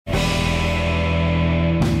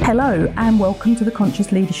Hello and welcome to the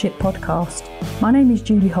Conscious Leadership Podcast. My name is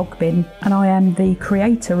Julie Hogbin and I am the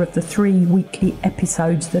creator of the 3 weekly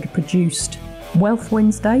episodes that are produced: Wealth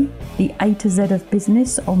Wednesday, the A to Z of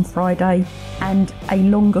Business on Friday, and a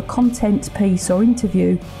longer content piece or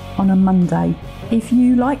interview on a Monday. If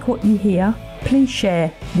you like what you hear, please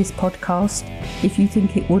share this podcast if you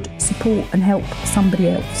think it would support and help somebody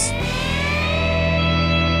else.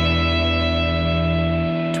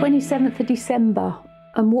 27th of December.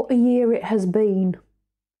 And what a year it has been.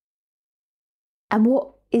 And what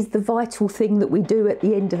is the vital thing that we do at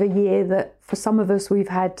the end of a year that for some of us we've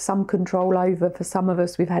had some control over, for some of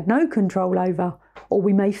us we've had no control over, or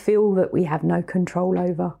we may feel that we have no control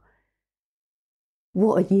over?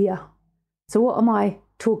 What a year. So what am I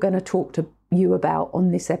going to talk to you about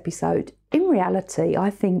on this episode? In reality, I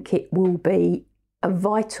think it will be a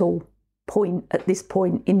vital point at this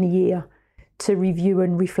point in the year to review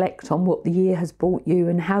and reflect on what the year has brought you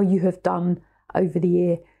and how you have done over the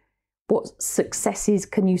year. What successes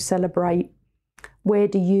can you celebrate? Where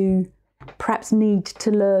do you perhaps need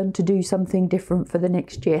to learn to do something different for the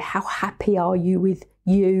next year? How happy are you with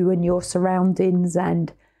you and your surroundings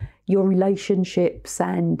and your relationships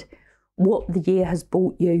and what the year has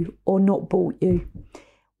brought you or not brought you?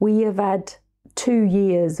 We have had 2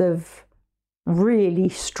 years of really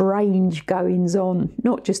strange goings on,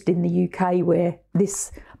 not just in the UK where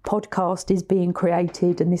this podcast is being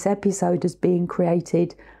created and this episode is being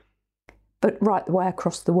created, but right the way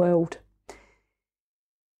across the world.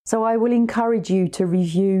 So I will encourage you to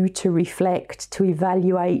review, to reflect, to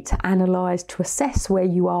evaluate, to analyse, to assess where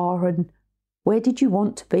you are and where did you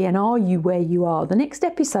want to be and are you where you are. The next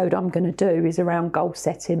episode I'm going to do is around goal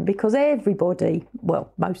setting, because everybody,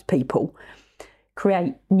 well, most people,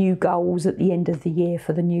 create new goals at the end of the year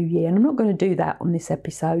for the new year. And I'm not going to do that on this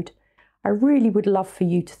episode. I really would love for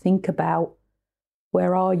you to think about,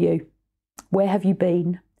 where are you? Where have you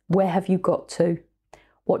been? Where have you got to?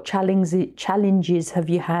 What challenges have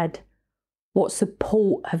you had? What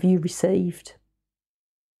support have you received?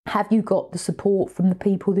 Have you got the support from the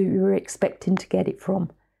people that you were expecting to get it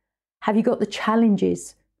from? Have you got the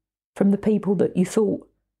challenges from the people that you thought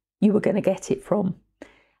you were going to get it from?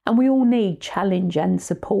 And we all need challenge and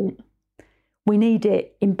support. We need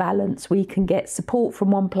it in balance. We can get support from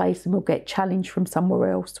one place and we'll get challenge from somewhere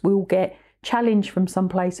else. We'll get challenge from some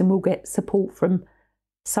place and we'll get support from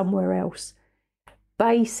somewhere else.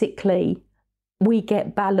 Basically, we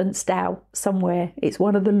get balanced out somewhere. It's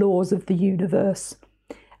one of the laws of the universe.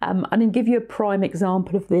 And I'll give you a prime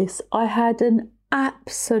example of this. I had an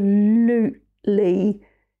absolutely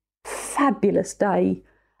fabulous day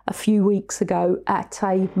a few weeks ago at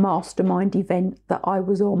a mastermind event that I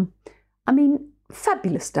was on. I mean,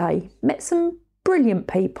 fabulous day. Met some brilliant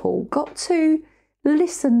people. Got to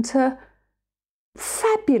listen to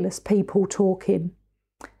fabulous people talking.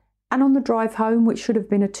 And on the drive home, which should have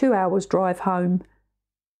been a 2 hours drive home,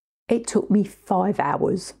 it took me 5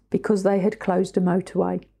 hours because they had closed a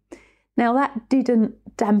motorway. Now that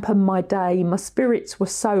didn't dampen my day. My spirits were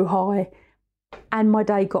so high. And my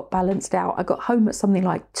day got balanced out. I got home at something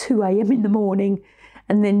like 2 a.m. in the morning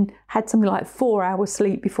and then had something like 4 hours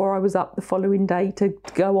sleep before I was up the following day to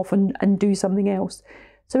go off and do something else.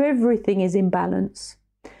 So everything is in balance.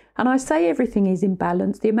 And I say everything is in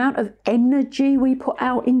balance. The amount of energy we put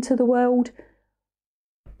out into the world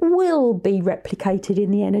will be replicated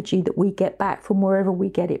in the energy that we get back from wherever we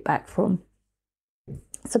get it back from.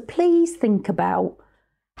 So please think about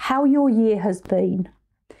how your year has been.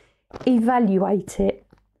 Evaluate it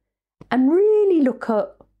and really look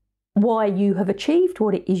at why you have achieved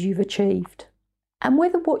what it is you've achieved and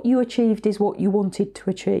whether what you achieved is what you wanted to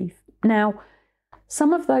achieve. Now,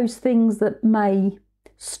 some of those things that may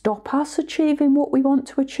stop us achieving what we want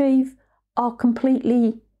to achieve are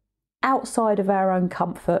completely outside of our own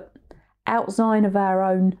comfort, outside of our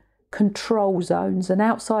own control zones and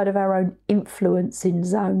outside of our own influencing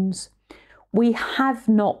zones. We have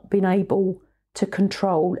not been able to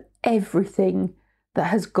control everything that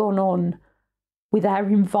has gone on with our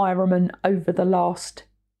environment over the last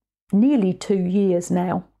nearly 2 years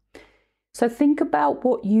now. So think about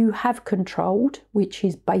what you have controlled, which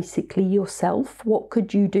is basically yourself. What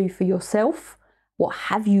could you do for yourself? What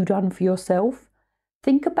have you done for yourself?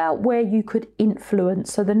 Think about where you could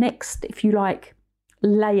influence. So the next, if you like,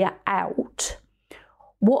 layer out.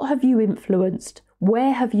 What have you influenced?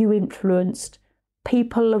 Where have you influenced?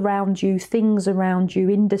 People around you, things around you,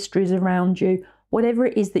 industries around you, whatever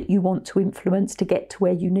it is that you want to influence to get to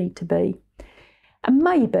where you need to be. And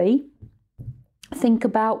maybe think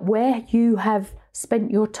about where you have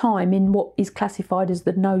spent your time in what is classified as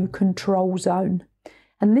the no control zone.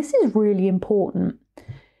 And this is really important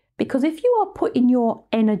Because if you are putting your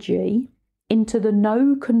energy into the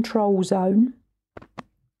no control zone,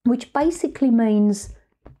 which basically means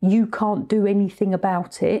you can't do anything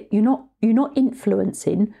about it, you're not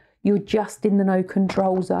influencing, you're just in the no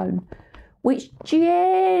control zone, which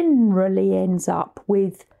generally ends up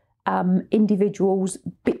with individuals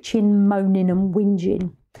bitching, moaning and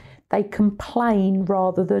whinging. They complain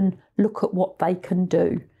rather than look at what they can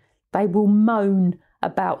do. They will moan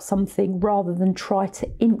about something rather than try to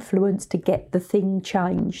influence to get the thing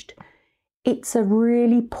changed. It's a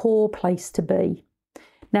really poor place to be.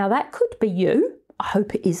 Now that could be you. I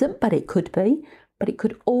hope it isn't, but it could be. But it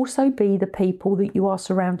could also be the people that you are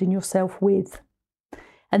surrounding yourself with.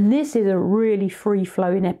 And this is a really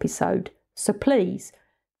free-flowing episode. So please,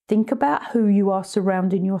 think about who you are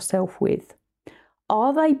surrounding yourself with.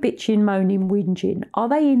 Are they bitching, moaning, whinging? Are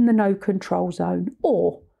they in the no control zone?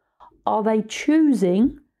 Or are they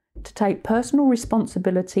choosing to take personal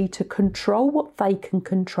responsibility to control what they can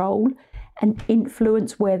control and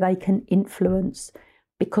influence where they can influence?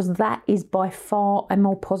 Because that is by far a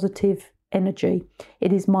more positive energy.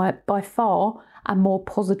 It is by far a more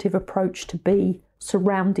positive approach to be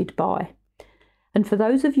surrounded by. And for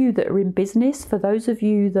those of you that are in business, for those of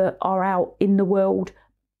you that are out in the world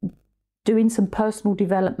doing some personal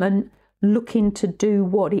development, looking to do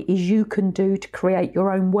what it is you can do to create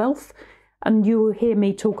your own wealth, and you will hear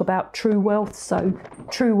me talk about true wealth. So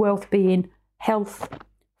true wealth being health,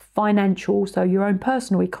 financial, so your own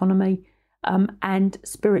personal economy, and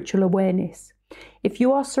spiritual awareness. If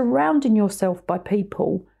you are surrounding yourself by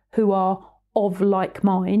people who are of like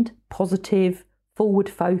mind, positive, forward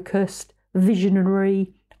focused,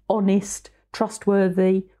 visionary, honest,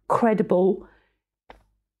 trustworthy, credible,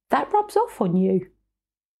 that rubs off on you.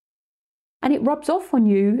 And it rubs off on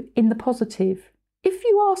you in the positive. If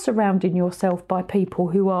you are surrounding yourself by people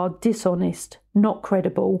who are dishonest, not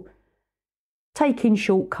credible, taking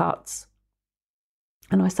shortcuts,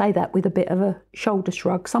 and I say that with a bit of a shoulder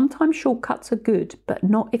shrug, sometimes shortcuts are good, but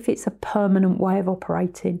not if it's a permanent way of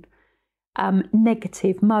operating.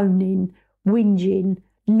 Negative, moaning, whinging,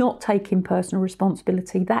 not taking personal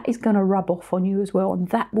responsibility, that is going to rub off on you as well, and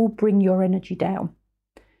that will bring your energy down.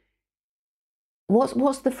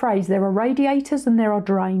 What's the phrase? There are radiators and there are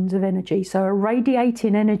drains of energy. So a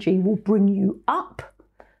radiating energy will bring you up.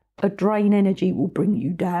 A drain energy will bring you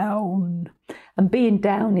down. And being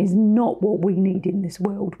down is not what we need in this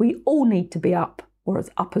world. We all need to be up, or as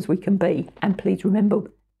up as we can be. And please remember,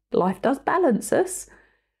 life does balance us.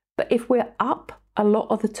 But if we're up a lot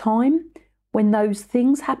of the time, when those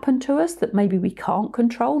things happen to us that maybe we can't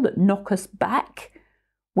control, that knock us back,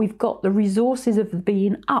 we've got the resources of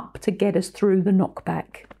being up to get us through the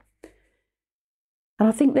knockback. And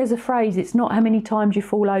I think there's a phrase, it's not how many times you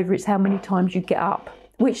fall over, it's how many times you get up,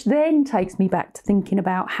 which then takes me back to thinking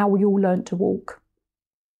about how we all learnt to walk.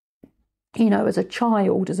 You know, as a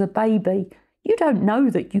child, as a baby, you don't know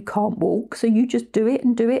that you can't walk, so you just do it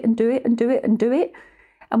and do it and do it and do it and do it.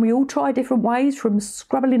 And we all try different ways, from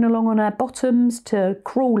scrabbling along on our bottoms to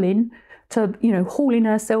crawling, to, hauling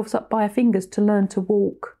ourselves up by our fingers to learn to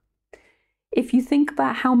walk. If you think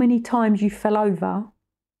about how many times you fell over,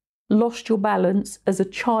 lost your balance as a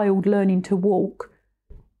child learning to walk,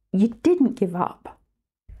 you didn't give up.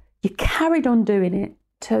 You carried on doing it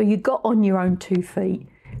till you got on your own 2 feet.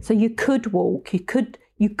 So you could walk, you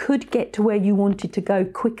could get to where you wanted to go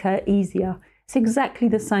quicker, easier. It's exactly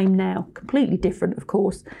the same now, completely different, of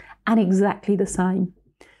course, and exactly the same.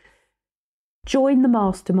 Join the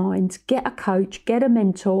masterminds, get a coach, get a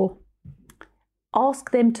mentor,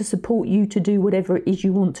 ask them to support you to do whatever it is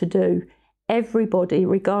you want to do. Everybody,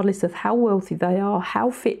 regardless of how wealthy they are,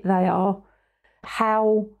 how fit they are,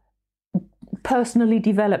 how personally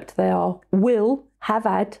developed they are, will have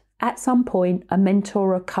had at some point a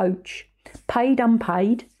mentor or a coach, paid,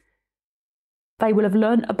 unpaid. They will have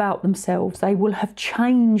learnt about themselves. They will have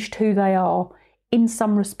changed who they are in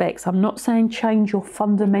some respects. I'm not saying change your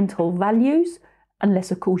fundamental values,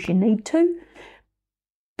 unless of course you need to,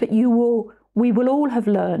 but we will all have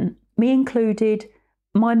learned, me included,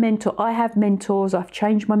 my mentor. I have mentors. I've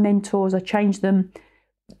changed my mentors. I changed them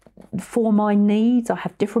for my needs. I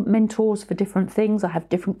have different mentors for different things. I have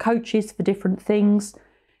different coaches for different things.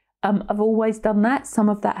 I've always done that. Some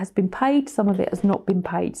of that has been paid. Some of it has not been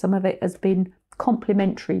paid. Some of it has been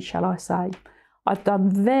complimentary, shall I say. I've done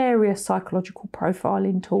various psychological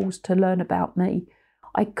profiling tools to learn about me.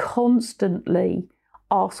 I constantly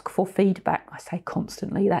ask for feedback. I say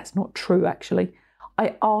constantly, that's not true actually.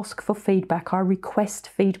 I ask for feedback. I request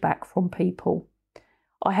feedback from people.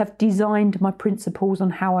 I have designed my principles on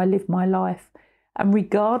how I live my life. And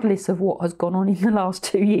regardless of what has gone on in the last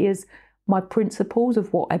 2 years, my principles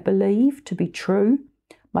of what I believe to be true,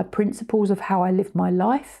 my principles of how I live my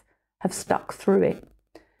life have stuck through it.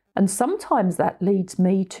 And sometimes that leads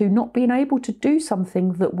me to not being able to do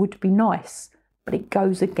something that would be nice, but it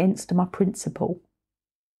goes against my principle.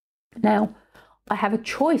 Now, I have a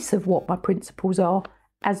choice of what my principles are,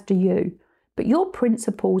 as do you, but your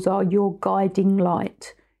principles are your guiding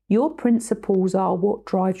light. Your principles are what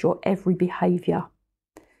drives your every behaviour.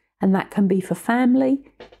 And that can be for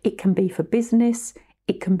family, it can be for business,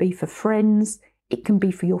 it can be for friends, it can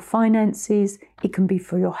be for your finances, it can be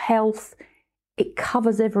for your health. It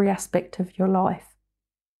covers every aspect of your life.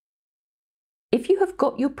 If you have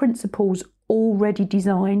got your principles already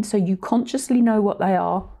designed so you consciously know what they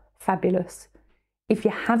are, fabulous. If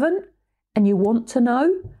you haven't and you want to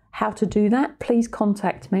know how to do that, please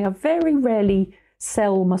contact me. I very rarely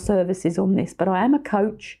sell my services on this, but I am a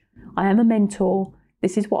coach, I am a mentor.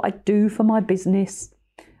 This is what I do for my business.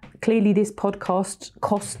 Clearly this podcast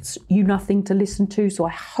costs you nothing to listen to, so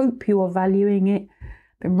I hope you are valuing it.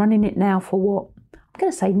 Been running it now for what? I'm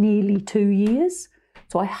going to say nearly 2 years.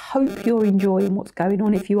 So I hope you're enjoying what's going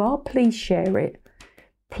on. If you are, please share it.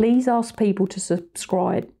 Please ask people to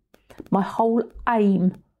subscribe. My whole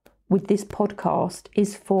aim with this podcast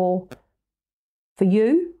is for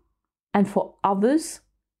you and for others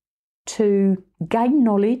to gain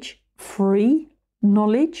knowledge, free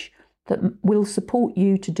knowledge that will support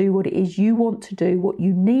you to do what it is you want to do, what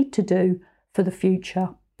you need to do for the future.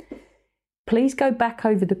 Please go back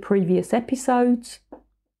over the previous episodes.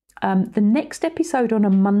 The next episode on a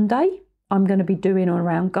Monday, I'm going to be doing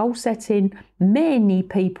around goal setting. Many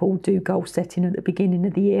people do goal setting at the beginning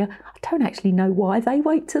of the year. I don't actually know why they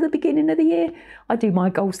wait till the beginning of the year. I do my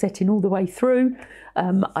goal setting all the way through.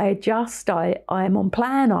 I adjust, I am on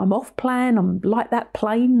plan, I'm off plan. I'm like that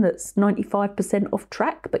plane that's 95% off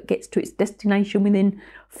track but gets to its destination within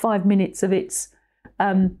 5 minutes of its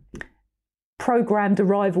programmed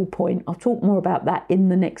arrival point. I'll talk more about that in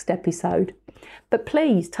the next episode. But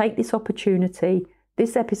please take this opportunity.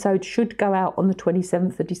 This episode should go out on the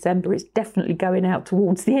 27th of December. It's definitely going out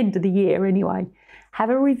towards the end of the year anyway.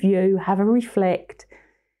 Have a review, have a reflect,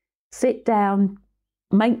 sit down,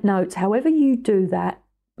 make notes. However you do that,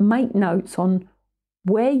 make notes on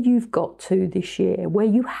where you've got to this year, where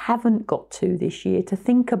you haven't got to this year, to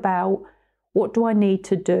think about what do I need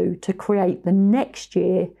to do to create the next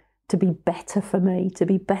year to be better for me, to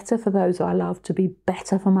be better for those I love, to be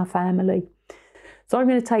better for my family. So I'm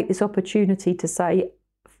going to take this opportunity to say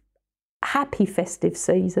happy festive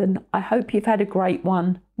season. I hope you've had a great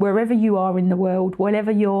one, wherever you are in the world, whatever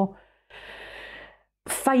your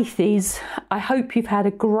faith is. I hope you've had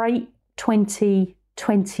a great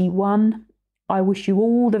 2021. I wish you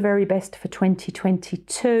all the very best for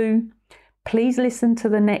 2022. Please listen to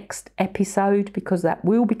the next episode because that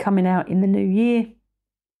will be coming out in the new year.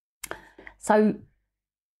 So,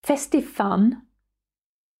 festive fun.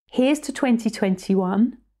 Here's to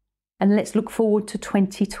 2021, and let's look forward to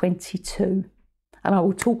 2022. And I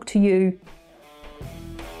will talk to you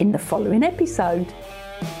in the following episode.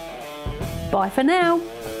 Bye for now.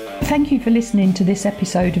 Thank you for listening to this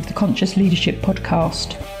episode of the Conscious Leadership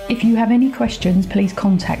Podcast. If you have any questions, please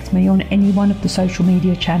contact me on any one of the social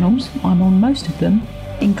media channels. I'm on most of them,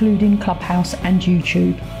 including Clubhouse and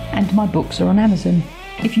YouTube, and my books are on Amazon.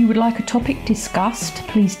 If you would like a topic discussed,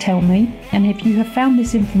 please tell me. And if you have found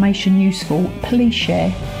this information useful, please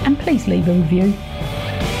share and please leave a review.